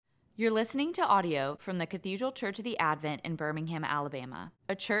You're listening to audio from the Cathedral Church of the Advent in Birmingham, Alabama,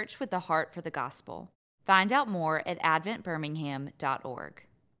 a church with the heart for the gospel. Find out more at adventbirmingham.org.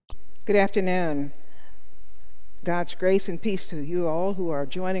 Good afternoon. God's grace and peace to you all who are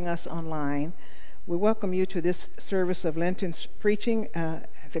joining us online. We welcome you to this service of Lenten preaching at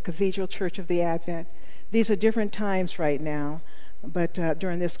the Cathedral Church of the Advent. These are different times right now, but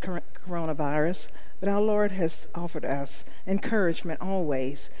during this coronavirus. But our Lord has offered us encouragement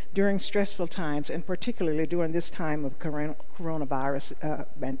always during stressful times, and particularly during this time of coronavirus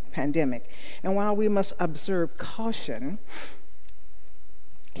pandemic. And while we must observe caution,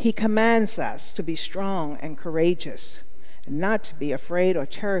 He commands us to be strong and courageous, and not to be afraid or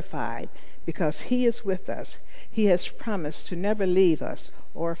terrified, because He is with us. He has promised to never leave us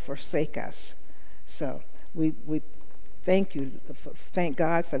or forsake us. So we thank you, thank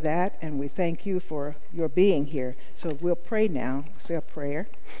God for that, and we thank you for your being here. So we'll pray now, say a prayer.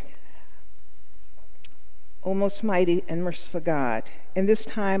 O most mighty and merciful God, in this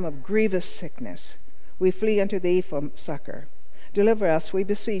time of grievous sickness, we flee unto Thee for succor. Deliver us, we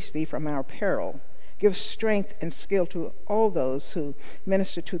beseech Thee, from our peril. Give strength and skill to all those who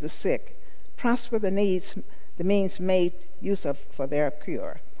minister to the sick. Prosper the means made use of for their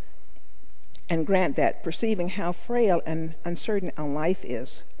cure. And grant that, perceiving how frail and uncertain our life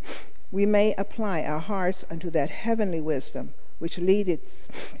is, we may apply our hearts unto that heavenly wisdom which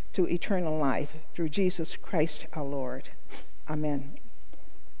leadeth to eternal life, through Jesus Christ our Lord. Amen.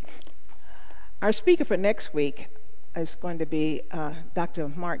 Our speaker for next week is going to be Dr.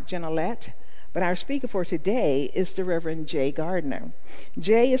 Mark Genelette, but our speaker for today is the Reverend Jay Gardner.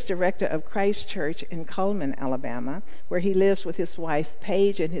 Jay is director of Christ Church in Cullman, Alabama, where he lives with his wife,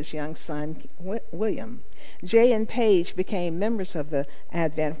 Paige, and his young son, William. Jay and Paige became members of the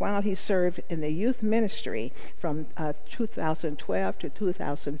Advent while he served in the youth ministry from 2012 to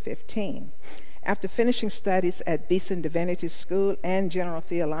 2015. After finishing studies at Beeson Divinity School and General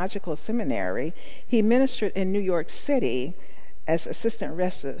Theological Seminary, he ministered in New York City as assistant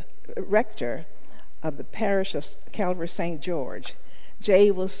rector of the parish of Calvary St. George.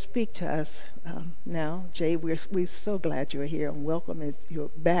 Jay will speak to us now. Jay, we're so glad you're here, and welcome. You're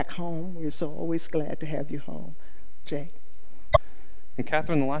back home. We're so always glad to have you home. Jay. And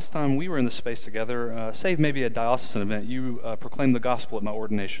Catherine, the last time we were in this space together, save maybe a diocesan event, you proclaimed the gospel at my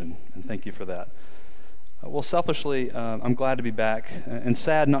ordination, and thank you for that. Well, selfishly, I'm glad to be back, and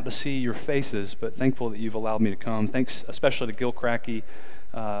sad not to see your faces, but thankful that you've allowed me to come. Thanks especially to Gil Crackey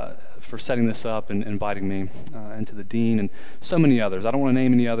for setting this up and inviting me, and to the dean and so many others. I don't want to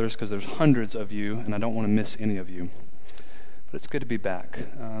name any others because there's hundreds of you, and I don't want to miss any of you. But it's good to be back.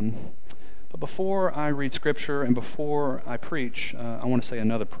 But before I read Scripture and before I preach, I want to say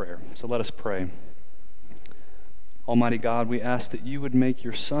another prayer. So let us pray. Almighty God, we ask that you would make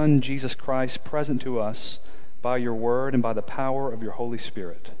your Son, Jesus Christ, present to us by your word and by the power of your Holy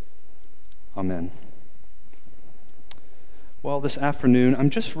Spirit. Amen. Well, this afternoon,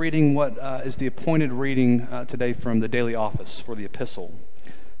 I'm just reading what is the appointed reading today from the daily office for the epistle.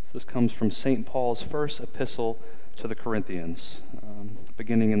 So this comes from St. Paul's first epistle to the Corinthians,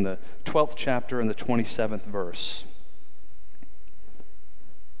 beginning in the 12th chapter and the 27th verse.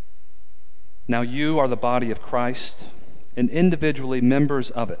 Now you are the body of Christ, and individually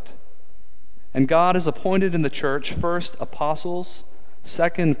members of it. And God has appointed in the church first apostles,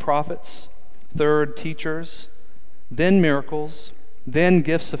 second prophets, third teachers, then miracles, then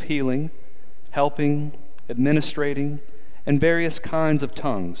gifts of healing, helping, administrating, and various kinds of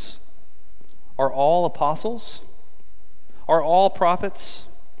tongues. Are all apostles? Are all prophets?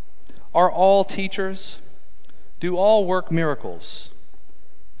 Are all teachers? Do all work miracles?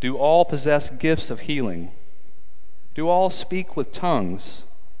 Do all possess gifts of healing? Do all speak with tongues?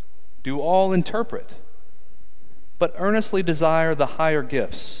 Do all interpret? But earnestly desire the higher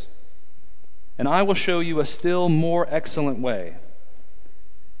gifts. And I will show you a still more excellent way.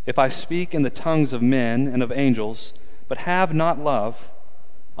 If I speak in the tongues of men and of angels, but have not love,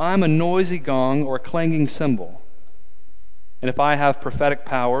 I am a noisy gong or a clanging cymbal. And if I have prophetic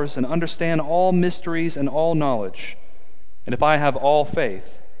powers and understand all mysteries and all knowledge, and if I have all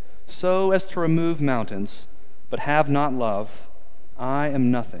faith, so as to remove mountains, but have not love, I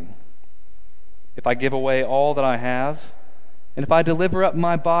am nothing. If I give away all that I have, and if I deliver up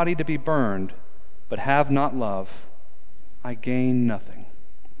my body to be burned, but have not love, I gain nothing.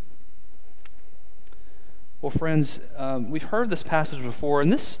 Well, friends, we've heard this passage before,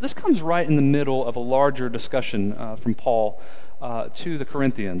 and this comes right in the middle of a larger discussion from Paul to the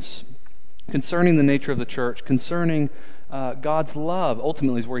Corinthians concerning the nature of the church, concerning God's love,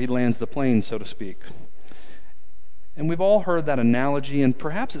 ultimately is where he lands the plane, so to speak. And we've all heard that analogy, and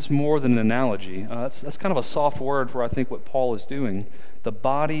perhaps it's more than an analogy. That's kind of a soft word for, I think, what Paul is doing. The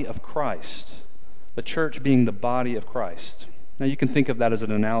body of Christ. The church being the body of Christ. Now, you can think of that as an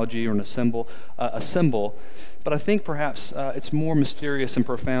analogy or a symbol, but I think perhaps it's more mysterious and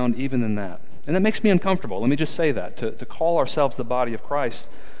profound even than that. And that makes me uncomfortable. Let me just say that. To call ourselves the body of Christ,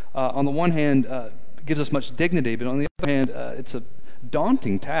 on the one hand, gives us much dignity, but on the other hand, it's a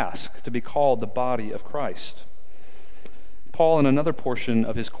daunting task to be called the body of Christ. Paul, in another portion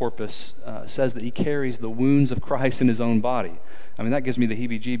of his corpus, says that he carries the wounds of Christ in his own body. I mean, that gives me the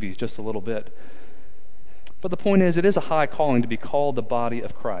heebie-jeebies just a little bit. But the point is, it is a high calling to be called the body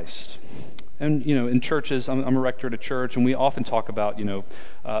of Christ. And, in churches, I'm a rector at a church, and we often talk about,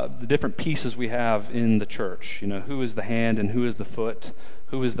 the different pieces we have in the church. Who is the hand and who is the foot,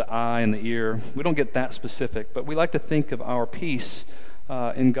 who is the eye and the ear. We don't get that specific, but we like to think of our piece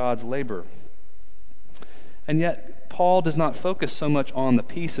in God's labor. And yet, Paul does not focus so much on the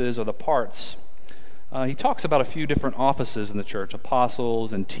pieces or the parts. He talks about a few different offices in the church,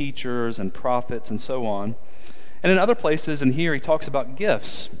 apostles and teachers and prophets and so on. And in other places, and here he talks about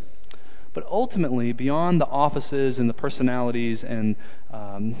gifts. But ultimately, beyond the offices and the personalities and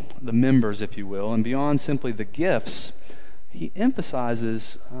the members, if you will, and beyond simply the gifts, he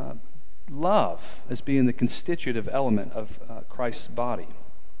emphasizes love as being the constitutive element of Christ's body.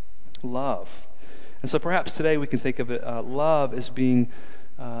 Love. And so perhaps today we can think of it, love as being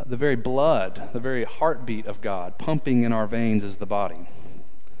the very blood, the very heartbeat of God, pumping in our veins as the body.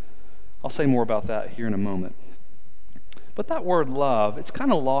 I'll say more about that here in a moment. But that word love, it's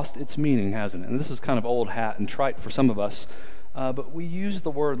kind of lost its meaning, hasn't it? And this is kind of old hat and trite for some of us, but we use the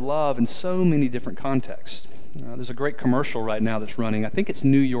word love in so many different contexts. There's a great commercial right now that's running. I think it's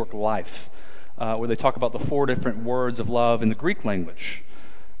New York Life, where they talk about the 4 different words of love in the Greek language.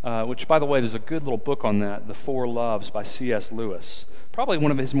 Which, by the way, there's a good little book on that, The 4 Loves by C.S. Lewis. Probably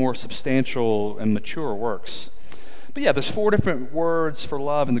one of his more substantial and mature works. But yeah, there's 4 different words for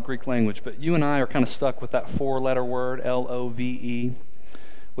love in the Greek language, but you and I are kind of stuck with that 4-letter word, L-O-V-E.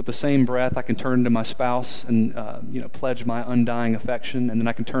 With the same breath, I can turn to my spouse and pledge my undying affection, and then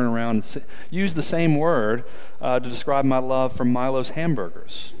I can turn around and use the same word to describe my love for Milo's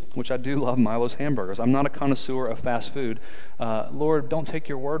hamburgers, which I do love Milo's hamburgers. I'm not a connoisseur of fast food. Lord, don't take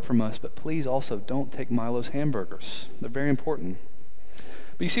your word from us, but please also don't take Milo's hamburgers. They're very important.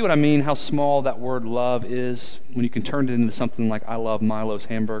 But you see what I mean, how small that word love is when you can turn it into something like I love Milo's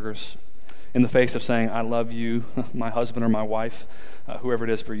hamburgers in the face of saying I love you, my husband or my wife, whoever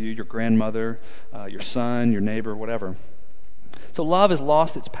it is for you, your grandmother, your son, your neighbor, whatever. So love has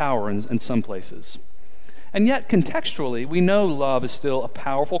lost its power in some places. And yet, contextually, we know love is still a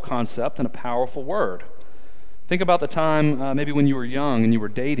powerful concept and a powerful word. Think about the time maybe when you were young and you were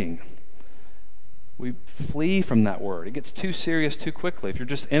dating. We flee from that word. It gets too serious too quickly. If you're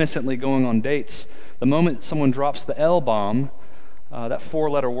just innocently going on dates, the moment someone drops the L-bomb, that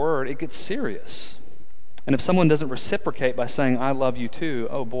 4-letter word, it gets serious. And if someone doesn't reciprocate by saying, I love you too,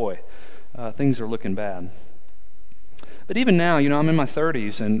 oh boy, things are looking bad. But even now, I'm in my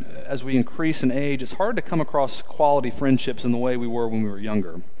 30s, and as we increase in age, it's hard to come across quality friendships in the way we were when we were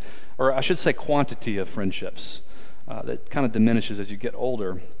younger. Or I should say quantity of friendships. That kind of diminishes as you get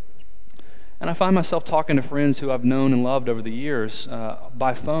older. And I find myself talking to friends who I've known and loved over the years,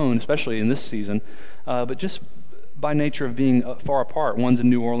 by phone, especially in this season, but just by nature of being far apart. One's in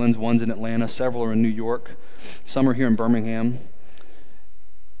New Orleans, one's in Atlanta, several are in New York, some are here in Birmingham.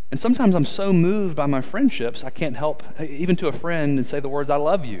 And sometimes I'm so moved by my friendships, I can't help, even to a friend, and say the words, I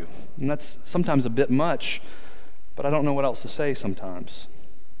love you. And that's sometimes a bit much, but I don't know what else to say sometimes.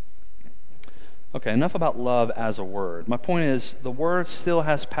 Okay, enough about love as a word. My point is, the word still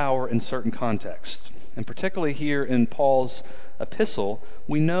has power in certain contexts. And particularly here in Paul's epistle,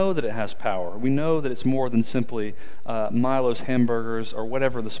 we know that it has power. We know that it's more than simply Milo's hamburgers or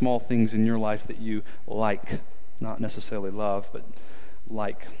whatever the small things in your life that you like. Not necessarily love, but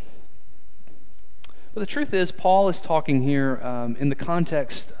like. But the truth is, Paul is talking here in the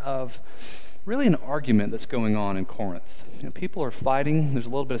context of really an argument that's going on in Corinth. People are fighting. There's a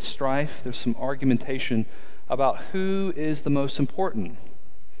little bit of strife. There's some argumentation about who is the most important.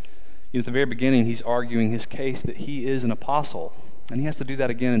 At the very beginning, he's arguing his case that he is an apostle. And he has to do that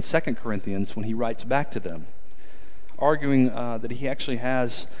again in 2 Corinthians when he writes back to them, arguing that he actually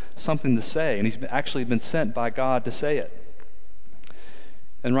has something to say, and he's actually been sent by God to say it.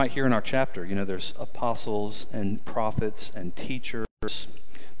 And right here in our chapter, there's apostles and prophets and teachers.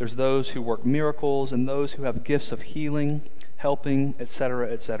 There's those who work miracles and those who have gifts of healing, helping,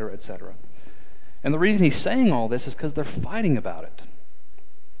 etc., etc., etc. And the reason he's saying all this is because they're fighting about it.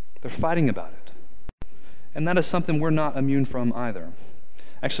 They're fighting about it. And that is something we're not immune from either.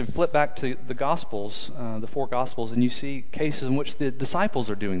 Actually, flip back to the Gospels, the 4 Gospels, and you see cases in which the disciples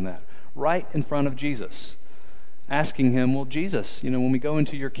are doing that right in front of Jesus, asking him, well, Jesus, when we go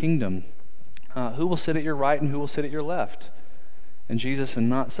into your kingdom, who will sit at your right and who will sit at your left? And Jesus, in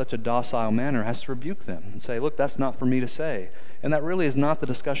not such a docile manner, has to rebuke them and say, look, that's not for me to say. And that really is not the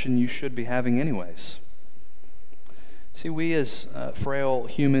discussion you should be having anyways. See, we as frail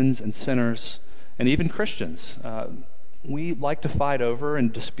humans and sinners, and even Christians, we like to fight over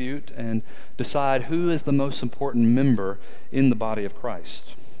and dispute and decide who is the most important member in the body of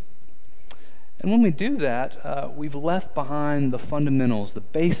Christ. And when we do that, we've left behind the fundamentals, the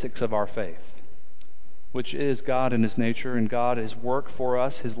basics of our faith, which is God and his nature, and God, his work for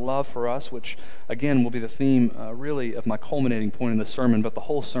us, his love for us, which, again, will be the theme, really, of my culminating point in the sermon, but the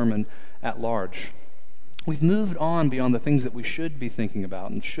whole sermon at large. We've moved on beyond the things that we should be thinking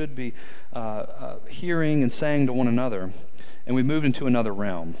about and should be hearing and saying to one another, and we've moved into another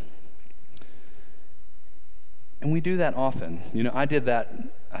realm. And we do that often. I did that.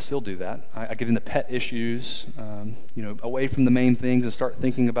 I still do that. I get into pet issues, away from the main things and start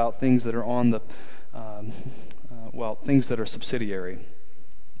thinking about things that are on the, things that are subsidiary.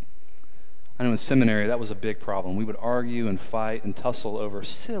 I know in seminary that was a big problem. We would argue and fight and tussle over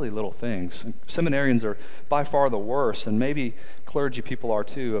silly little things. And seminarians are by far the worst, and maybe clergy people are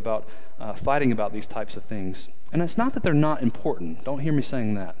too, about fighting about these types of things. And it's not that they're not important. Don't hear me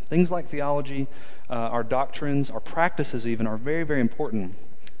saying that. Things like theology, our doctrines, our practices even are very, very important,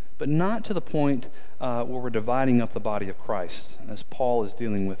 but not to the point where we're dividing up the body of Christ, as Paul is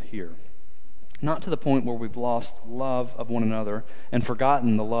dealing with here. Not to the point where we've lost love of one another and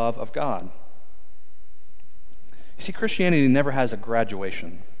forgotten the love of God. You see, Christianity never has a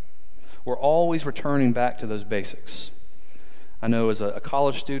graduation. We're always returning back to those basics. I know as a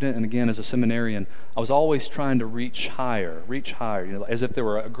college student and again as a seminarian, I was always trying to reach higher, as if there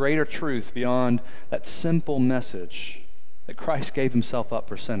were a greater truth beyond that simple message that Christ gave himself up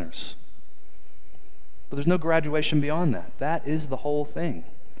for sinners. But there's no graduation beyond that. That is the whole thing.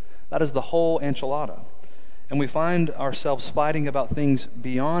 That is the whole enchilada. And we find ourselves fighting about things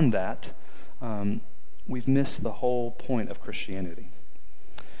beyond that. We've missed the whole point of Christianity.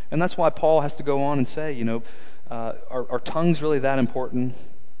 And that's why Paul has to go on and say, are tongues really that important?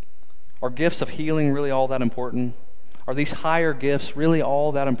 Are gifts of healing really all that important? Are these higher gifts really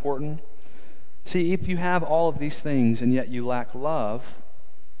all that important? See, if you have all of these things and yet you lack love,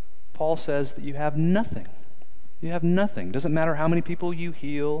 Paul says that you have nothing. You have nothing. Doesn't matter how many people you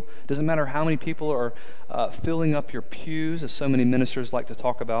heal. Doesn't matter how many people are filling up your pews, as so many ministers like to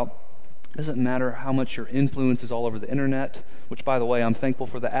talk about. Doesn't matter how much your influence is all over the internet, which, by the way, I'm thankful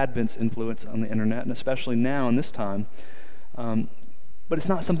for the Advent's influence on the internet, and especially now in this time. But it's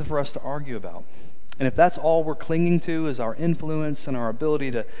not something for us to argue about. And if that's all we're clinging to is our influence and our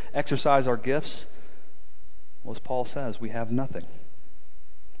ability to exercise our gifts, well, as Paul says, we have nothing.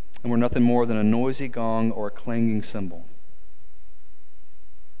 And we're nothing more than a noisy gong or a clanging cymbal.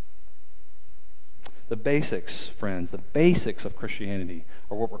 The basics, friends, the basics of Christianity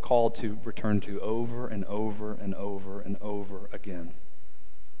are what we're called to return to over and over and over and over again.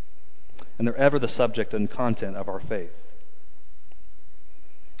 And they're ever the subject and content of our faith.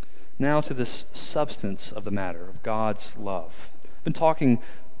 Now to this substance of the matter, of God's love. I've been talking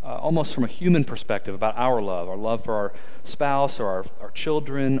almost from a human perspective about our love for our spouse or our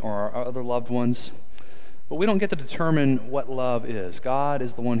children or our other loved ones. But we don't get to determine what love is. God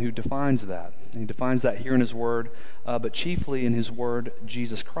is the one who defines that. And he defines that here in his word, but chiefly in his word,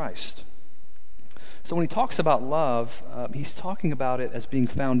 Jesus Christ. So when he talks about love, he's talking about it as being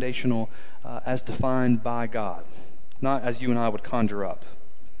foundational as defined by God, not as you and I would conjure up.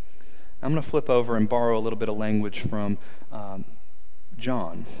 I'm going to flip over and borrow a little bit of language from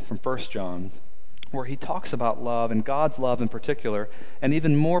John, from 1 John, where he talks about love and God's love in particular, and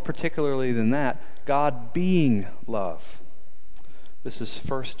even more particularly than that, God being love. This is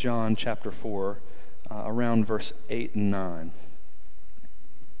 1 John chapter 4, around verse 8 and 9.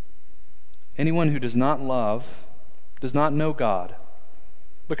 Anyone who does not love does not know God,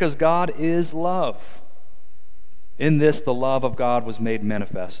 because God is love. In this the love of God was made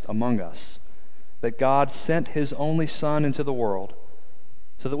manifest among us, that God sent his only Son into the world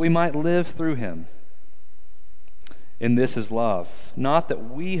so that we might live through him. In this is love, not that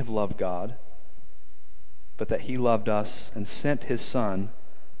we have loved God, but that he loved us and sent his Son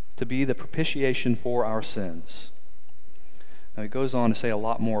to be the propitiation for our sins. Now he goes on to say a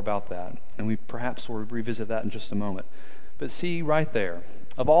lot more about that, and we perhaps will revisit that in just a moment. But see right there,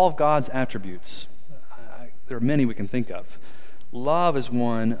 of all of God's attributes, there are many we can think of. Love is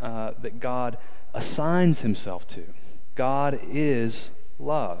one that God assigns himself to. God is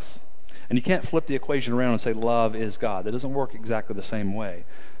love. And you can't flip the equation around and say love is God. That doesn't work exactly the same way.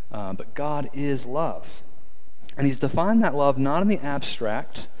 But God is love. And he's defined that love not in the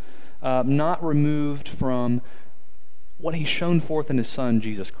abstract, not removed from what he's shown forth in his Son,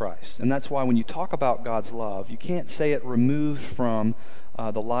 Jesus Christ. And that's why when you talk about God's love, you can't say it removed from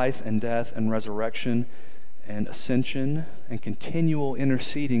the life and death and resurrection and ascension and continual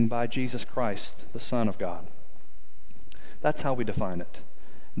interceding by Jesus Christ, the Son of God. That's how we define it.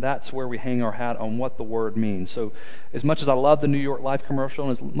 That's where we hang our hat on what the word means. So as much as I love the New York Life commercial,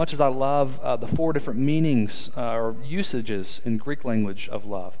 and as much as I love the 4 different meanings or usages in Greek language of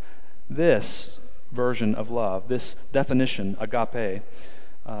love, this version of love, this definition, agape,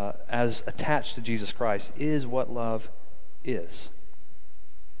 as attached to Jesus Christ, is what love is.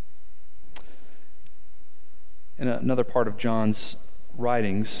 In another part of John's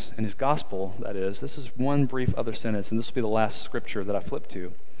writings, in his gospel, that is, this is one brief other sentence, and this will be the last scripture that I flip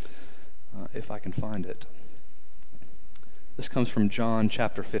to, if I can find it. This comes from John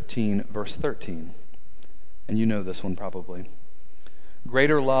chapter 15, verse 13, and you know this one probably.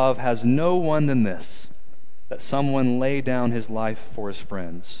 Greater love has no one than this, that someone lay down his life for his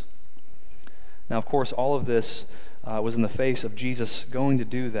friends. Now, of course, all of this was in the face of Jesus going to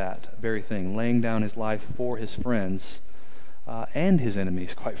do that very thing, laying down his life for his friends, and his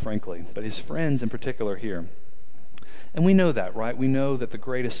enemies, quite frankly, but his friends in particular here. And we know that, right? We know that the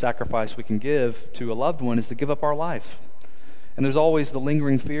greatest sacrifice we can give to a loved one is to give up our life. And there's always the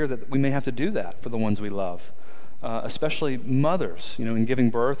lingering fear that we may have to do that for the ones we love, especially mothers, in giving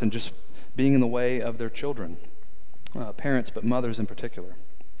birth and just being in the way of their children, parents, but mothers in particular.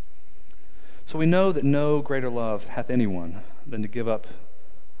 So we know that no greater love hath anyone than to give up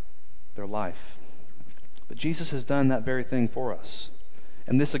their life. But Jesus has done that very thing for us.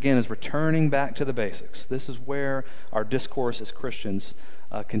 And this, again, is returning back to the basics. This is where our discourse as Christians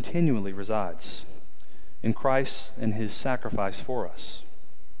continually resides, in Christ and his sacrifice for us.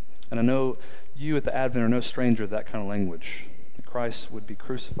 And I know you at the Advent are no stranger to that kind of language. Christ would be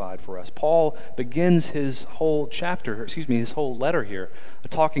crucified for us. Paul begins his whole his whole letter here,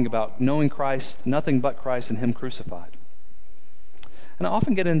 talking about knowing Christ, nothing but Christ, and him crucified. And I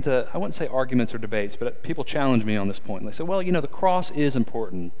often get into, I wouldn't say arguments or debates, but people challenge me on this point. And they say, well, the cross is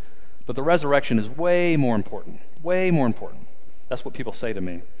important, but the resurrection is way more important. Way more important. That's what people say to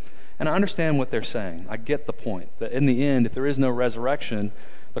me. And I understand what they're saying. I get the point, that in the end, if there is no resurrection,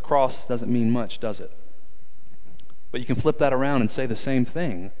 the cross doesn't mean much, does it? But you can flip that around and say the same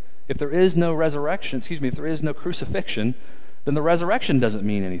thing. If there is no resurrection, if there is no crucifixion, then the resurrection doesn't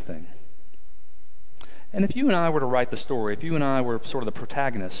mean anything. And if you and I were to write the story, if you and I were sort of the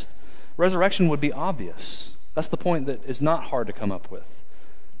protagonist, resurrection would be obvious. That's the point that is not hard to come up with.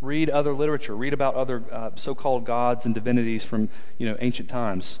 Read other literature. Read about other so-called gods and divinities from ancient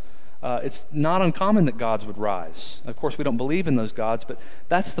times. It's not uncommon that gods would rise. Of course, we don't believe in those gods, but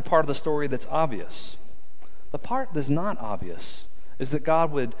that's the part of the story that's obvious. The part that's not obvious is that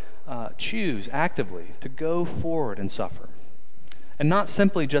God would choose actively to go forward and suffer. And not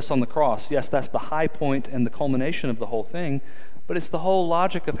simply just on the cross. Yes, that's the high point and the culmination of the whole thing, but it's the whole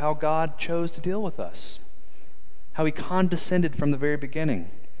logic of how God chose to deal with us. How he condescended from the very beginning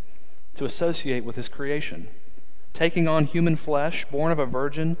to associate with his creation, taking on human flesh, born of a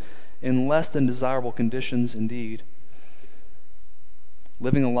virgin, in less than desirable conditions indeed,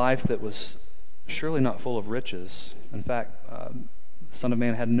 living a life that was surely not full of riches. In fact, the Son of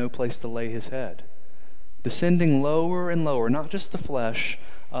Man had no place to lay his head. Descending lower and lower, not just to flesh,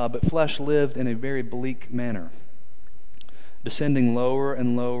 but flesh lived in a very bleak manner. Descending lower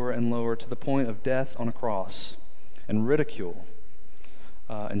and lower and lower to the point of death on a cross, and ridicule,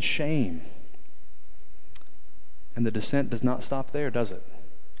 and shame. And the descent does not stop there, does it?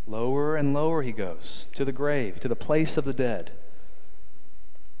 Lower and lower he goes, to the grave, to the place of the dead.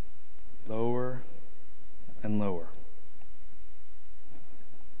 Lower and lower.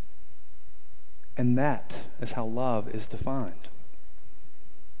 And that is how love is defined.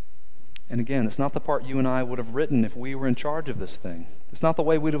 And again, it's not the part you and I would have written if we were in charge of this thing. It's not the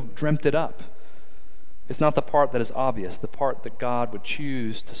way we'd have dreamt it up. It's not the part that is obvious, the part that God would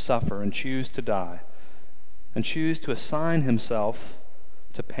choose to suffer and choose to die and choose to assign himself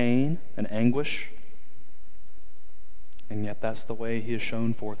to pain and anguish. And yet that's the way he has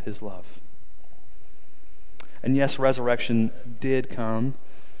shown forth his love. And yes, resurrection did come,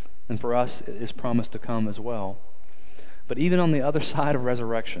 and for us it is promised to come as well. But even on the other side of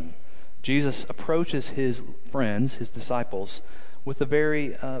resurrection, Jesus approaches his friends, his disciples, with the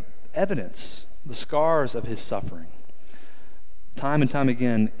very evidence, the scars of his suffering. time and time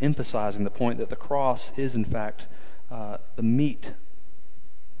again emphasizing the point that the cross is, in fact, the meat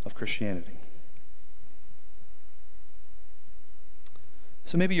of Christianity.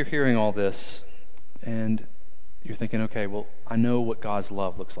 So maybe you're hearing all this and you're thinking, okay, well, I know what God's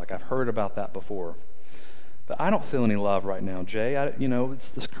love looks like. I've heard about that before. But I don't feel any love right now, Jay.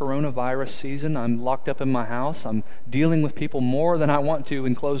 It's this coronavirus season. I'm locked up in my house. I'm dealing with people more than I want to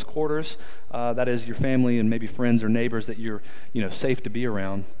in close quarters. That is your family and maybe friends or neighbors that you're, safe to be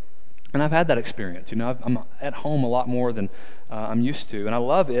around. And I've had that experience. I'm at home a lot more than I'm used to. And I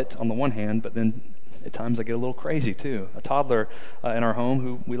love it on the one hand, but then at times I get a little crazy too. A toddler in our home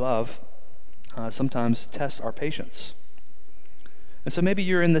who we love sometimes tests our patience. And so maybe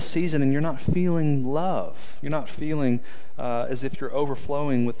you're in this season and you're not feeling love. You're not feeling as if you're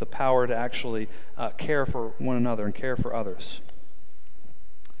overflowing with the power to actually care for one another and care for others.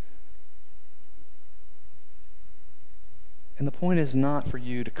 And the point is not for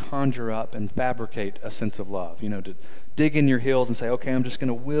you to conjure up and fabricate a sense of love, to dig in your heels and say, okay, I'm just going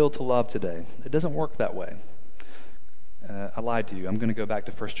to will to love today. It doesn't work that way. I lied to you. I'm going to go back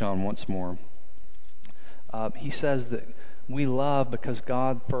to 1 John once more. He says that we love because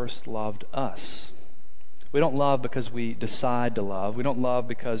God first loved us. We don't love because we decide to love. We don't love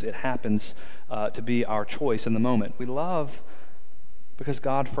because it happens to be our choice in the moment. We love because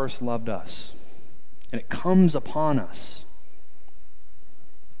God first loved us. And it comes upon us.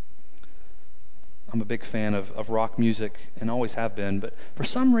 I'm a big fan of rock music and always have been, but for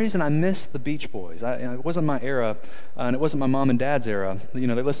some reason I miss the Beach Boys. It wasn't my era, and it wasn't my mom and dad's era. They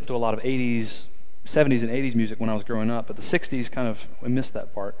listened to a lot of 70s and 80s music when I was growing up, but the 60s we missed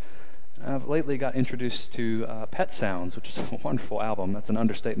that part. I've lately got introduced to Pet Sounds, which is a wonderful album. That's an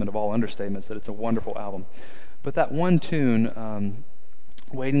understatement of all understatements, that it's a wonderful album. But that one tune,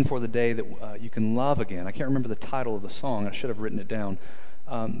 Waiting for the Day That You Can Love Again, I can't remember the title of the song. I should have written it down.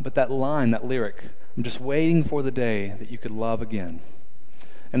 But that line, that lyric, I'm just waiting for the day that you could love again.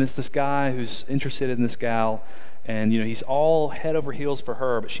 And it's this guy who's interested in this gal, and he's all head over heels for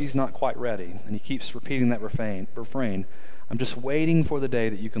her, but she's not quite ready. And he keeps repeating that refrain, I'm just waiting for the day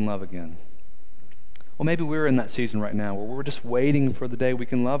that you can love again. Well, maybe we're in that season right now where we're just waiting for the day we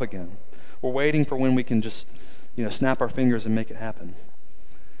can love again. We're waiting for when we can just, snap our fingers and make it happen.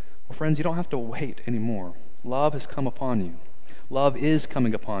 Well, friends, you don't have to wait anymore. Love has come upon you. Love is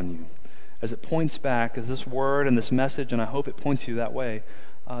coming upon you. As it points back, as this word and this message, and I hope it points you that way,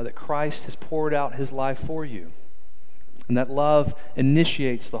 that Christ has poured out his life for you. And that love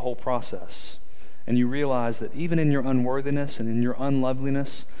initiates the whole process. And you realize that even in your unworthiness and in your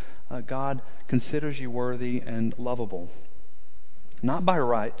unloveliness, God considers you worthy and lovable. Not by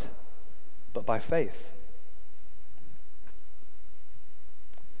right, but by faith.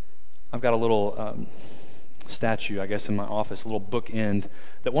 I've got a little statue, I guess, in my office, a little bookend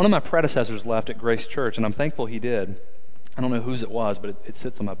that one of my predecessors left at Grace Church, and I'm thankful he did. I don't know whose it was, but it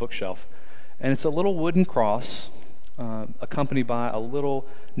sits on my bookshelf. And it's a little wooden cross accompanied by a little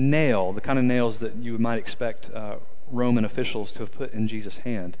nail, the kind of nails that you might expect Roman officials to have put in Jesus'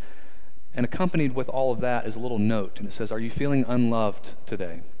 hand. And accompanied with all of that is a little note, and it says, "Are you feeling unloved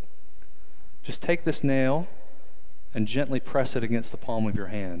today? Just take this nail and gently press it against the palm of your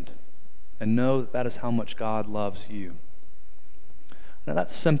hand, and know that is how much God loves you." Now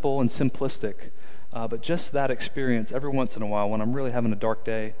that's simple and simplistic, but just that experience every once in a while when I'm really having a dark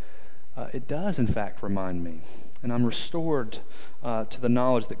day, it does in fact remind me, and I'm restored to the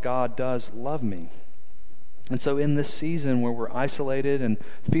knowledge that God does love me. And so in this season where we're isolated and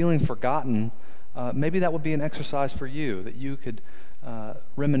feeling forgotten, maybe that would be an exercise for you, that you could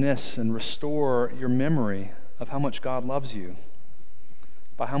reminisce and restore your memory of how much God loves you,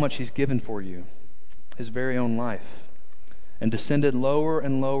 by how much he's given for you, his very own life, and descended lower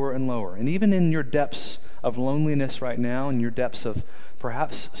and lower and lower. And even in your depths of loneliness right now, in your depths of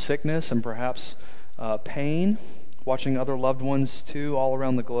perhaps sickness and perhaps pain, watching other loved ones too all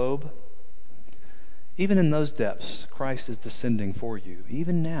around the globe, even in those depths, Christ is descending for you,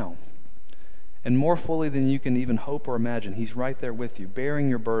 even now. And more fully than you can even hope or imagine, he's right there with you, bearing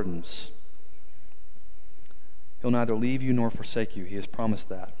your burdens. He'll neither leave you nor forsake you. He has promised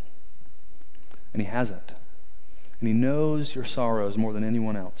that. And he hasn't. And he knows your sorrows more than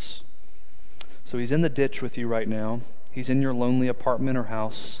anyone else. So he's in the ditch with you right now. He's in your lonely apartment or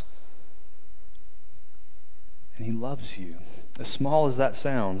house. And he loves you. As small as that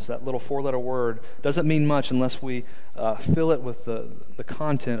sounds, that little four-letter word doesn't mean much unless we fill it with the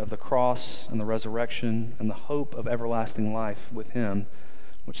content of the cross and the resurrection and the hope of everlasting life with him,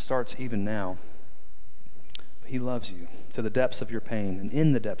 which starts even now. But he loves you to the depths of your pain and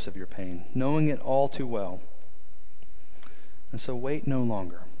in the depths of your pain, knowing it all too well. And so wait no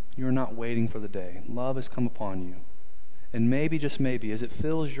longer. You are not waiting for the day. Love has come upon you. And maybe, just maybe, as it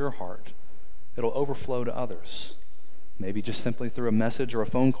fills your heart, it'll overflow to others. Maybe just simply through a message or a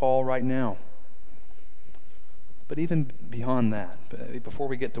phone call right now. But even beyond that, before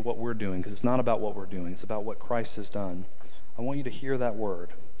we get to what we're doing, because it's not about what we're doing, it's about what Christ has done, I want you to hear that word.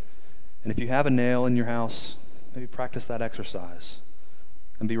 And if you have a nail in your house, maybe practice that exercise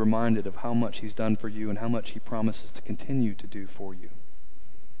and be reminded of how much he's done for you and how much he promises to continue to do for you.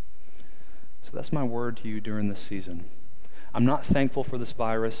 So that's my word to you during this season. I'm not thankful for this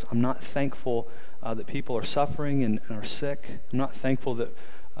virus. I'm not thankful that people are suffering and are sick. I'm not thankful that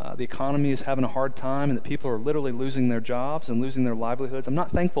the economy is having a hard time and that people are literally losing their jobs and losing their livelihoods. I'm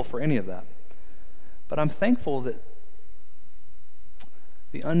not thankful for any of that. But I'm thankful that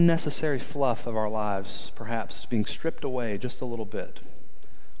the unnecessary fluff of our lives perhaps is being stripped away just a little bit,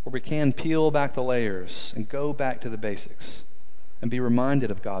 where we can peel back the layers and go back to the basics and be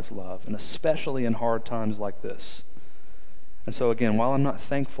reminded of God's love, and especially in hard times like this. And so again, while I'm not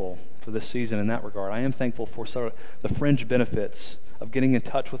thankful for this season in that regard, I am thankful for sort of the fringe benefits of getting in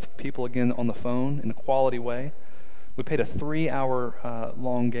touch with people again on the phone in a quality way. We played a 3-hour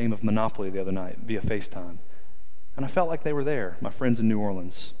long game of Monopoly the other night via FaceTime. And I felt like they were there, my friends in New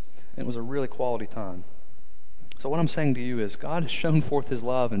Orleans. And it was a really quality time. So what I'm saying to you is God has shown forth his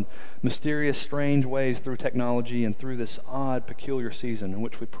love in mysterious, strange ways through technology and through this odd, peculiar season in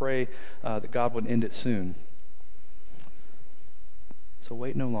which we pray that God would end it soon. So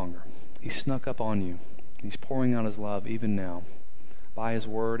wait no longer. He snuck up on you. He's pouring out his love even now by his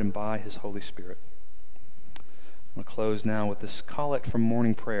word and by his Holy Spirit. I'm going to close now with this collect from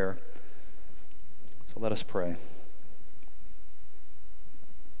morning prayer. So let us pray.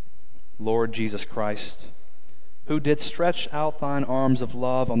 Lord Jesus Christ, who did stretch out thine arms of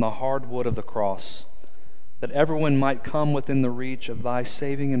love on the hard wood of the cross, that everyone might come within the reach of thy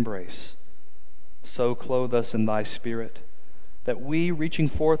saving embrace, so clothe us in thy Spirit, that we, reaching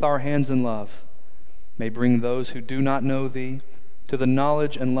forth our hands in love, may bring those who do not know thee to the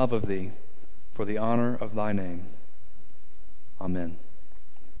knowledge and love of thee, for the honor of thy name. Amen.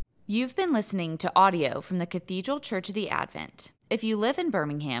 You've been listening to audio from the Cathedral Church of the Advent. If you live in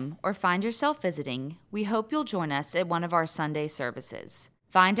Birmingham or find yourself visiting, we hope you'll join us at one of our Sunday services.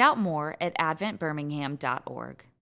 Find out more at adventbirmingham.org.